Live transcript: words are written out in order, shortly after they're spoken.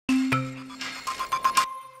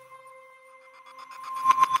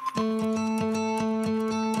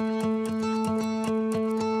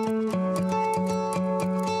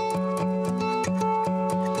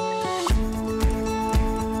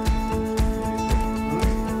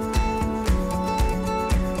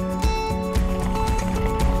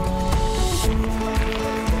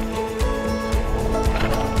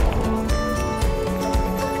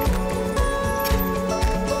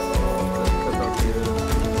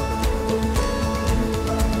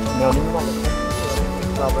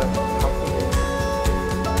glaube,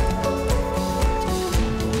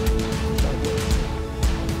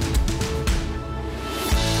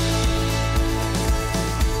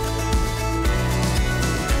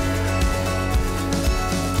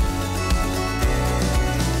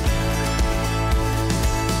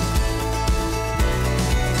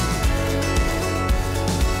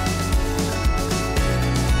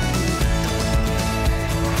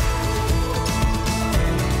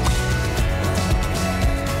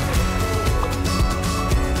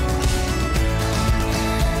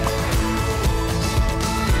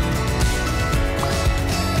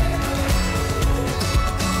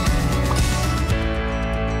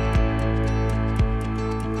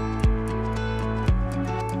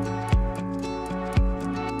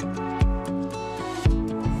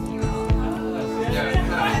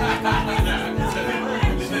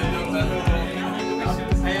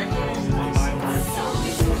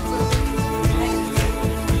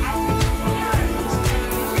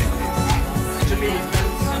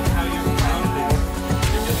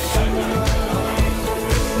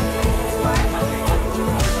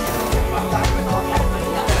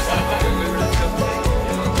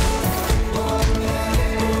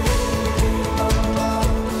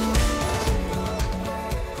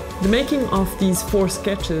 The making of these 4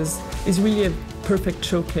 sketches is really a perfect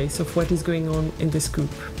showcase of what is going on in this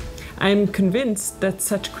group. I am convinced that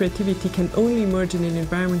such creativity can only emerge in an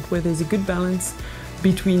environment where there's a good balance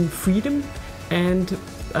between freedom and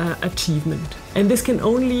achievement. And this can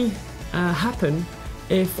only happen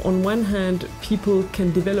if, on one hand, people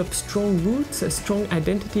can develop strong roots, a strong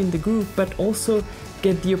identity in the group, but also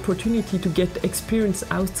get the opportunity to get experience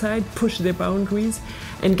outside, push their boundaries,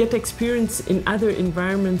 and get experience in other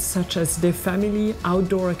environments such as their family,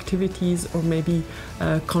 outdoor activities, or maybe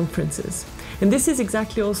conferences. And this is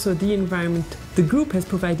exactly also the environment the group has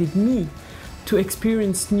provided me to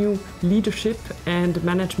experience new leadership and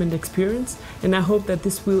management experience. And I hope that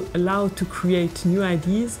this will allow to create new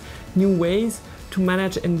ideas, new ways to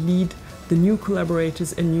manage and lead the new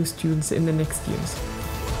collaborators and new students in the next years.